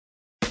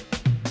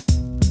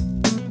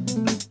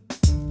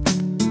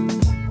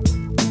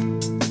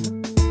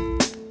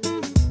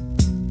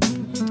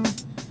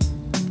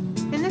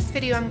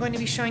video I'm going to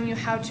be showing you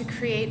how to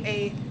create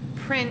a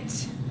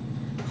print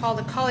called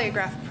a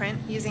Collagraph print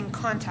using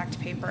contact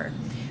paper.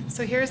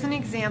 So here's an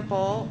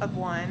example of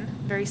one,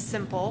 very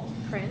simple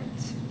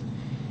print.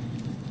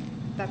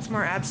 That's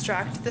more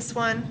abstract. This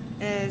one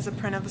is a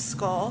print of a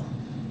skull.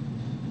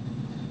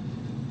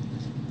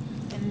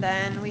 And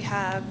then we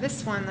have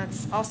this one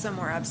that's also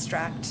more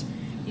abstract,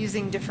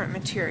 using different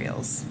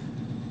materials.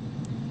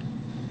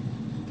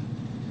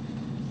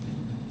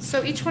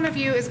 So each one of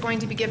you is going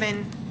to be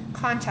given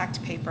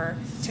contact paper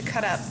to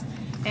cut up,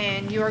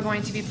 and you are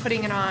going to be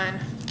putting it on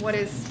what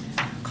is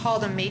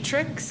called a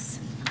matrix,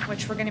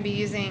 which we're going to be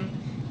using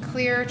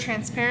clear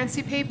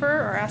transparency paper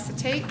or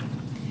acetate.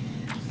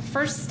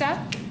 First step,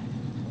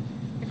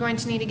 you're going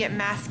to need to get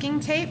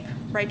masking tape.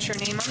 Write your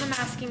name on the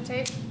masking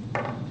tape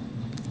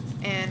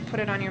and put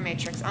it on your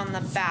matrix on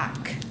the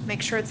back.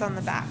 Make sure it's on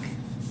the back.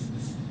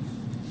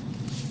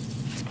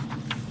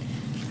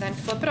 Then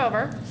flip it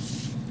over.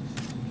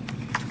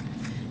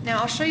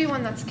 Now I'll show you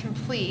one that's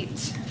complete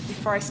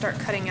before I start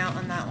cutting out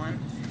on that one.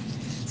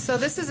 So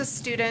this is a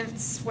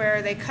student's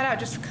where they cut out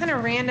just kind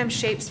of random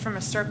shapes from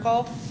a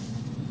circle,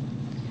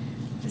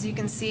 as you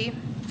can see,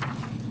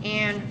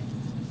 and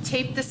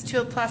taped this to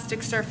a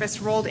plastic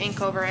surface, rolled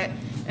ink over it,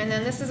 and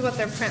then this is what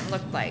their print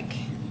looked like.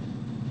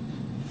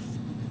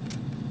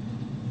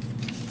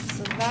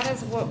 So that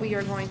is what we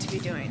are going to be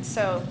doing.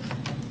 So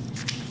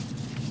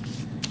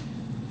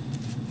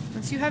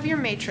once you have your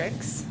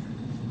matrix,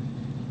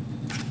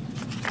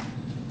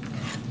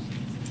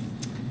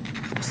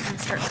 I'm just going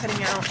to start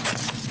cutting out.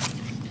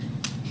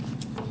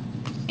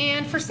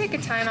 And for sake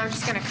of time, I'm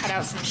just going to cut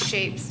out some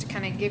shapes to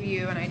kind of give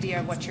you an idea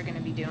of what you're going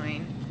to be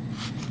doing.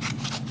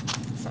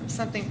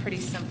 Something pretty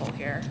simple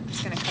here. I'm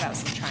just going to cut out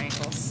some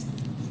triangles.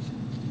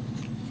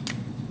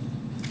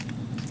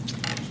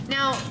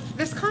 Now,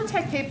 this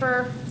contact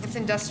paper, it's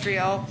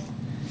industrial.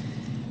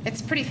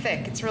 It's pretty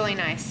thick. It's really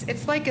nice.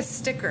 It's like a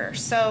sticker,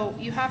 so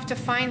you have to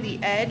find the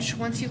edge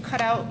once you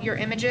cut out your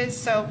images.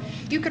 So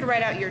you could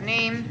write out your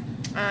name.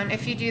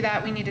 If you do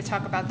that, we need to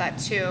talk about that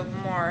too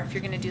more if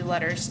you're going to do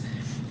letters.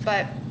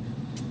 But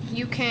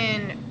you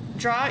can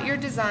draw out your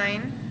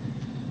design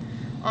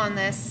on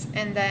this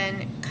and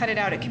then cut it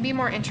out. It can be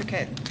more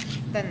intricate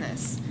than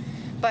this.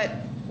 But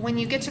when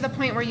you get to the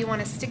point where you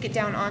want to stick it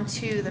down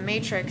onto the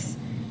matrix,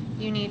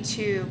 you need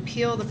to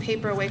peel the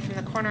paper away from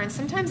the corner, and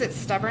sometimes it's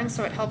stubborn,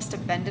 so it helps to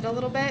bend it a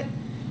little bit.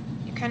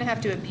 You kind of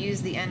have to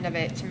abuse the end of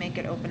it to make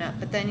it open up,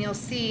 but then you'll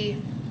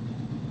see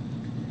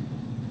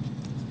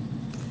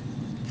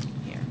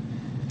here.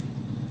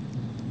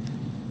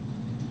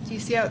 Do you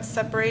see how it's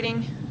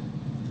separating?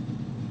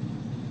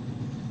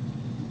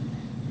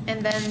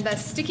 And then the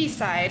sticky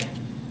side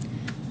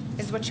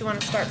is what you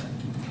want to start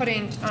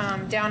putting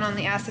down on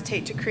the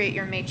acetate to create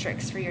your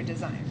matrix for your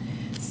design.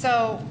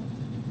 So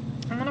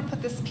I'm going to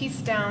put this piece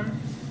down.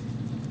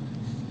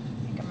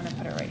 I think I'm going to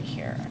put it right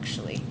here,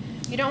 actually.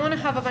 You don't want to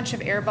have a bunch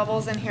of air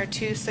bubbles in here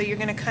too, so you're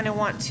going to kind of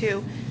want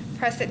to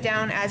press it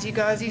down as you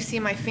go. As you see,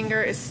 my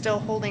finger is still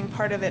holding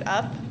part of it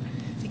up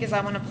because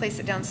I want to place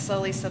it down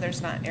slowly so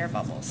there's not air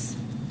bubbles.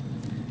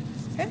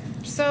 Okay,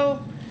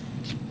 so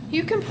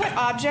you can put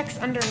objects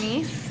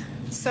underneath.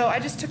 So I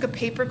just took a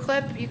paper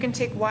clip. You can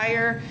take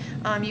wire.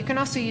 You can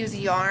also use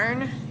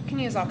yarn. You can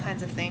use all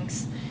kinds of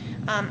things.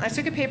 I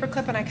took a paper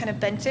clip and I kind of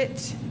bent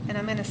it, and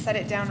I'm going to set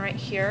it down right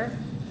here.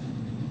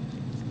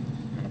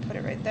 I'm going to put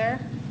it right there.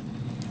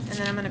 And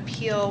then I'm going to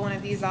peel one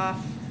of these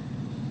off.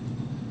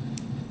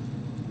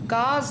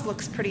 Gauze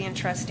looks pretty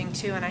interesting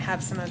too, and I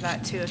have some of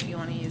that too if you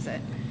want to use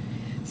it.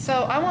 So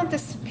I want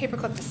this paper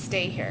clip to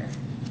stay here.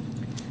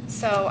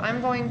 So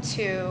I'm going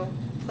to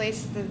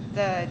place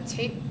the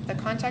tape, the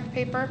contact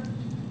paper,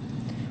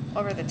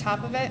 over the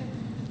top of it.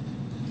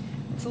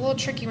 It's a little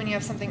tricky when you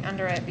have something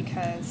under it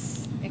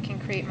because it can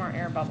create more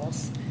air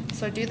bubbles.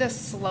 So do this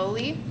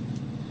slowly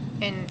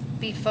and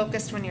be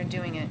focused when you're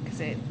doing it because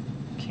it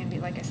can be,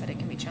 like I said, it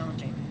can be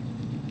challenging.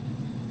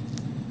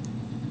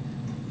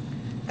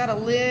 Got a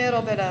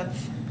little bit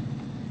of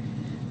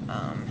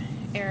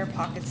air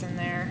pockets in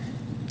there.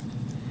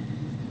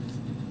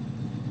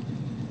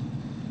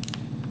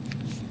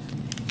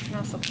 You can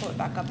also pull it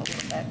back up a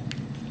little bit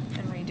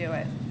and redo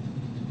it.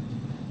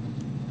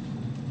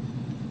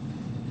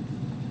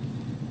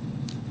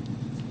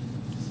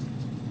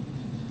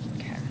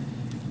 Okay.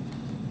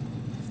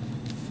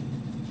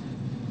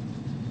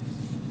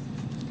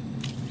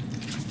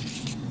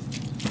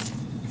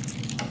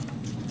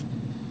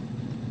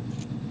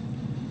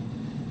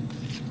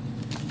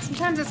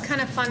 Sometimes it's kind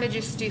of fun to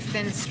just do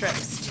thin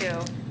strips too.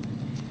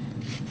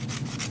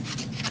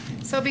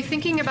 So be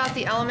thinking about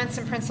the elements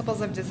and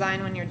principles of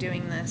design when you're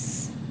doing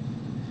this.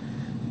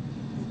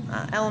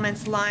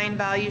 Elements: line,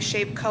 value,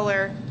 shape,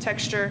 color,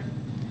 texture,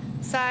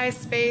 size,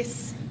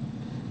 space,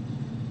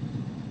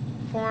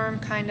 form,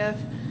 kind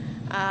of.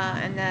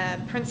 And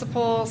the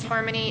principles: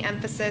 harmony,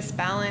 emphasis,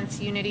 balance,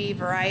 unity,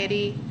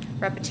 variety,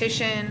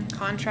 repetition,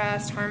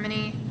 contrast,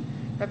 harmony.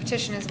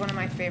 Repetition is one of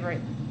my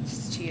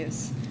favorites to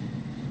use.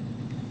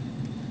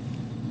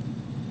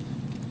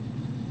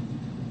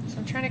 So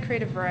I'm trying to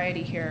create a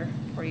variety here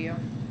for you.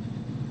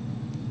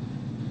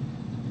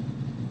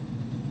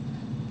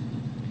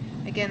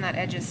 Again, that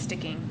edge is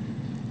sticking.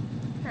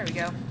 There we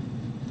go.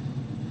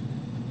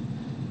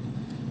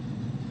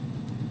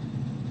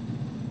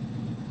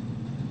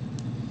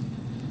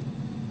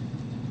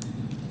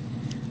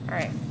 All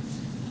right,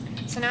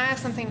 so now I have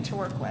something to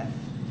work with.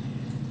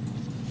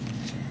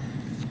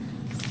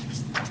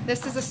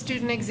 This is a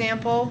student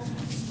example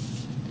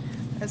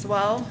as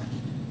well.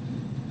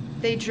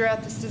 They drew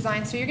out this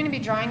design. So you're going to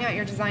be drawing out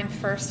your design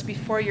first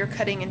before you're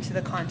cutting into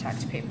the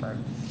contact paper.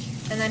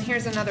 And then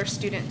here's another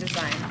student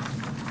design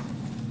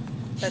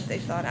that they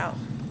thought out.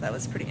 That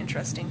was pretty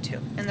interesting too.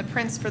 And the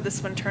prints for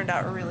this one turned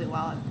out really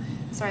well.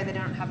 Sorry they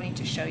don't have any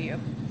to show you.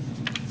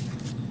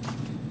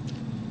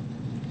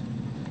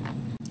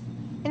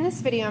 In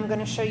this video, I'm going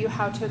to show you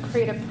how to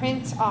create a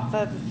print off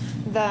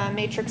of the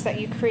matrix that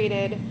you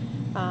created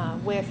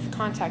with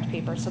contact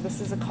paper. So this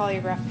is a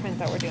Collagraph print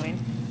that we're doing.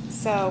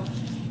 So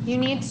you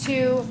need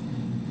to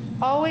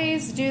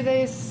always do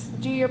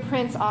your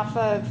prints off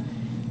of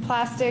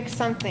plastic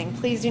something.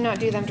 Please do not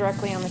do them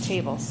directly on the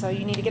table. So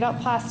you need to get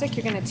out plastic.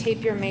 You're going to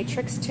tape your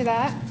matrix to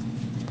that.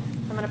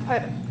 I'm going to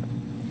put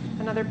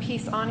another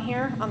piece on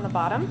here on the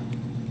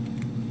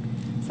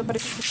bottom. So put a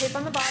piece of tape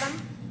on the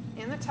bottom,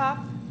 in the top.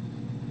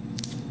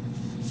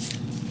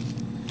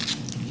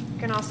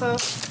 You can also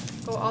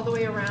go all the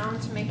way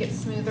around to make it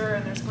smoother,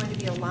 and there's going to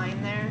be a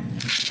line there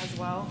as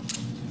well.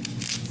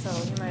 So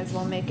you might as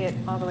well make it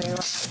all the way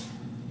around.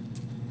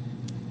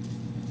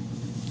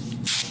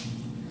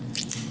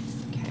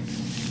 Okay.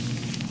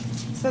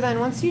 So then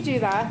once you do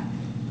that,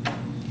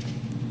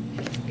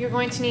 you're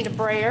going to need a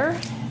brayer.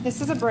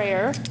 This is a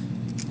brayer.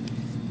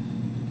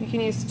 You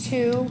can use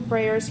 2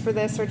 brayers for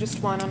this or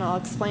just one, and I'll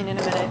explain in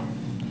a minute.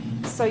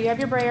 So you have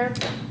your brayer,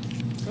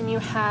 and you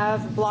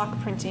have block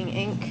printing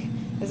ink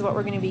is what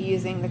we're going to be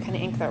using, the kind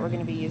of ink that we're going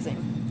to be using.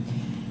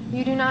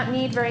 You do not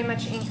need very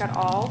much ink at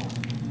all.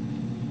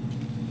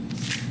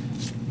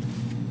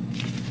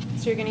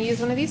 So you're going to use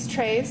one of these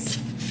trays,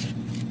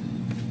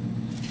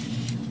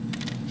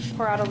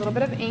 pour out a little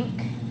bit of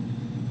ink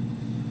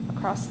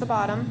across the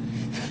bottom.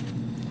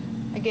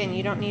 Again,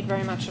 you don't need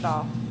very much at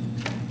all.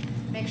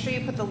 Make sure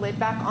you put the lid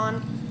back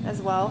on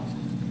as well.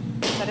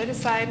 Set it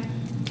aside,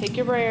 take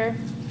your brayer,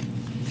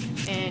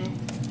 and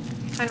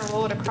kind of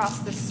roll it across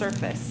this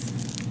surface.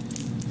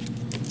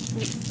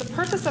 The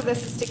purpose of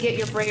this is to get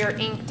your brayer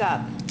inked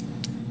up.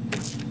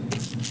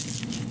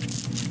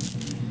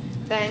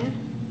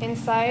 Then,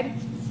 inside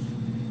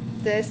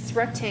this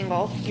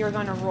rectangle, you're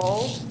going to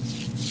roll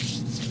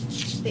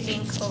the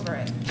ink over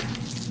it.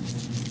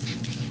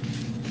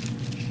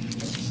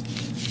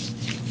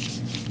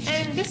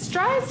 And this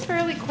dries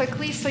fairly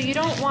quickly, so you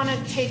don't want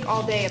to take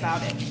all day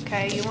about it,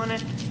 okay? You want to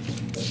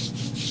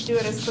do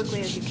it as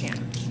quickly as you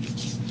can.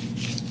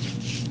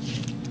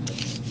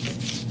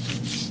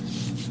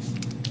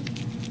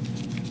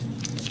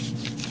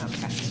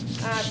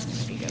 That's going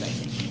to be good, I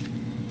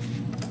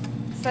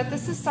think. Set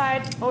this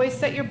aside. Always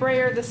set your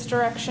brayer this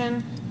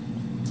direction.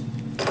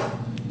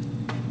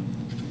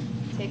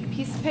 Take a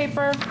piece of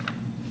paper. I'm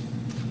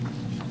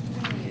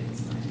going to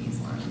use one of these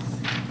ones.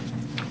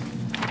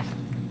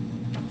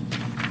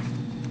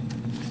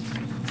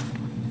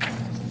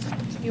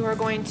 You are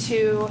going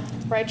to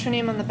write your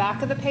name on the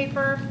back of the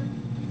paper.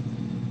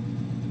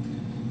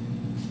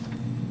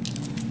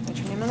 Write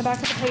your name on the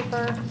back of the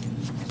paper.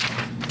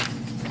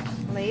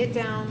 Lay it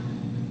down.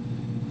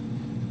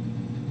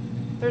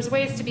 There's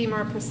ways to be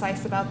more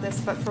precise about this,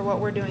 but for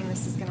what we're doing,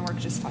 this is going to work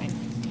just fine.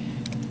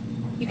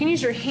 You can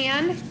use your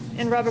hand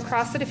and rub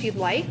across it if you'd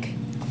like.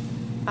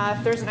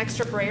 If there's an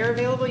extra brayer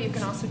available, you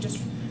can also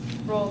just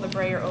roll the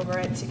brayer over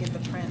it to get the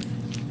print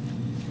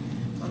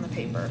on the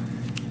paper.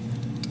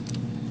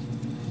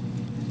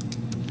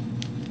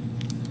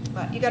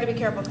 But you got to be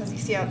careful because you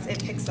see how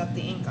it picks up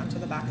the ink onto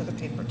the back of the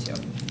paper too.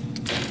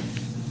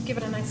 Give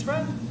it a nice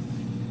rub.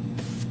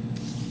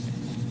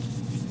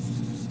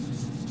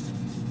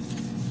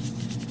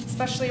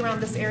 Especially around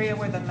this area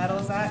where the metal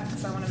is at,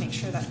 because I want to make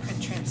sure that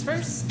print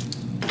transfers.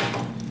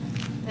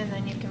 And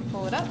then you can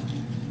pull it up.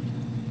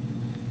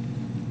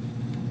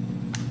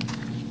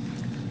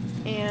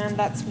 And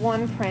that's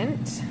one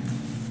print.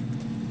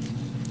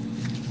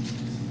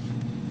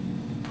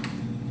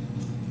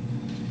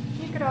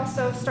 You could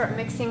also start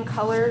mixing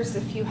colors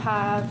if you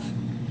have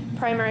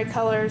primary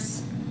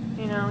colors.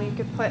 You know, you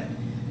could put,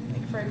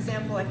 like for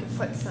example, I could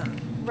put some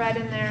red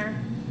in there.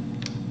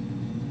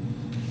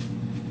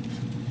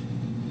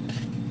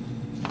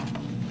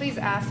 Please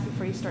ask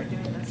before you start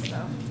doing this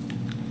though,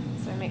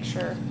 so I make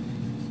sure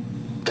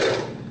I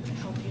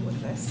help you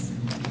with this.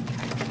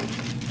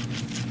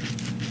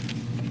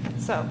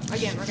 So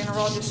again, we're going to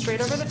roll just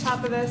straight over the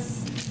top of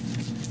this.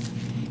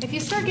 If you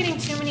start getting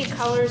too many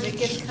colors, it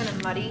gets kind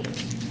of muddy.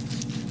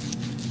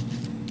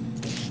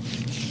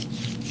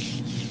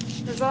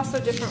 There's also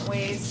different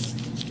ways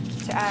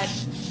to add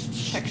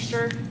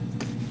texture.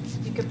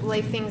 You could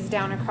lay things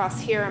down across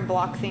here and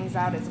block things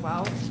out as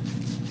well.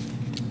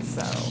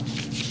 So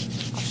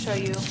show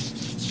you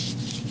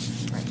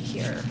right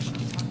here what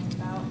I'm talking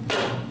about.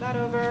 Flip that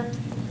over.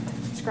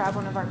 Let's grab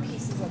one of our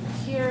pieces over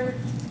here.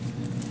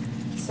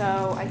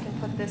 So I can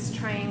put this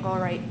triangle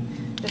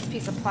this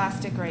piece of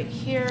plastic right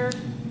here.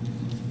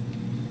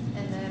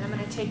 And then I'm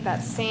going to take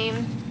that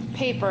same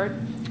paper.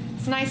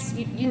 It's nice,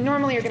 you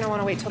normally are going to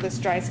want to wait till this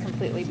dries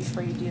completely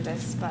before you do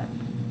this, but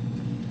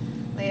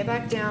lay it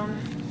back down.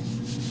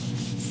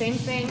 Same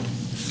thing.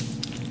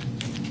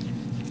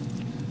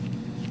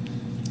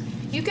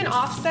 You can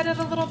offset it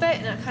a little bit,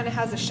 and it kind of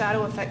has a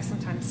shadow effect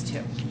sometimes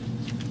too.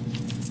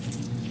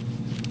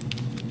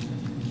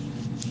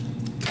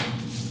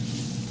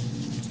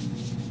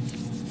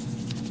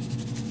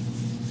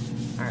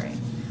 All right.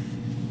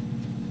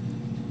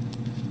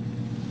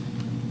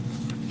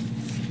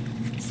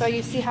 So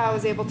you see how I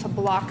was able to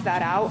block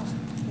that out,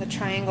 the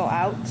triangle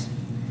out.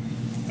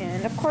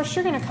 And of course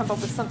you're going to come up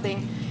with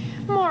something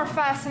more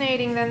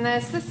fascinating than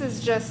this. This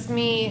is just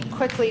me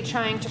quickly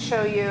trying to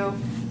show you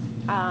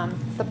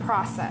the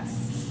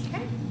process.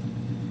 Okay.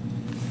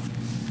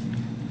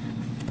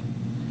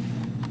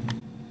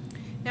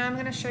 Now I'm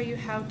going to show you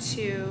how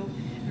to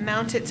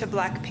mount it to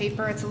black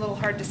paper. It's a little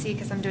hard to see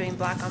because I'm doing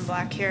black on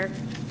black here.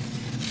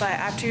 But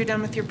after you're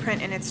done with your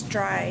print and it's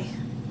dry,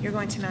 you're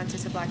going to mount it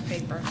to black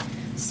paper.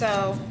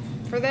 So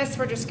for this,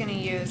 we're just going to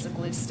use a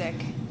glue stick.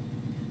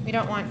 We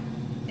don't want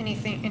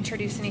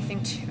introduce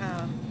anything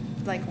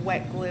like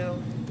wet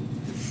glue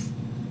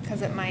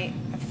because it might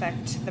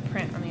affect the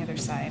print on the other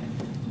side.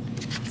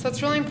 So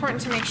it's really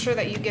important to make sure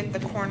that you get the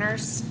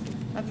corners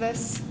of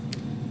this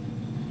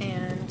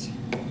and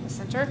the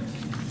center.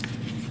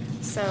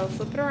 So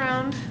flip it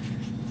around.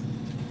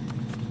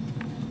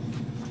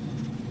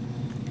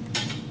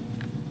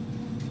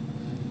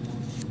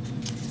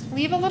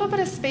 Leave a little bit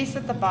of space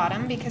at the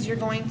bottom because you're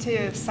going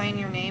to sign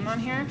your name on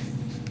here.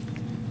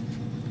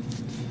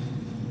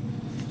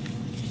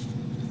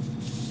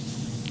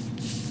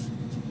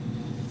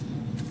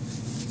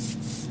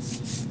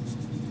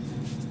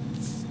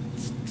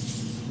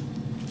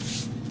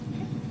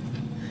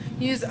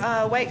 Use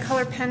a white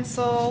color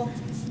pencil,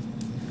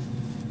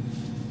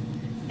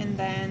 and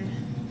then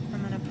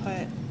I'm going to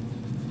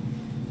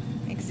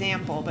put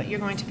example, but you're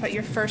going to put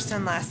your first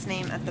and last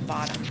name at the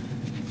bottom.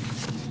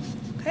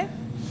 Okay?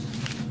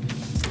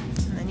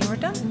 And then you are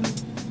done.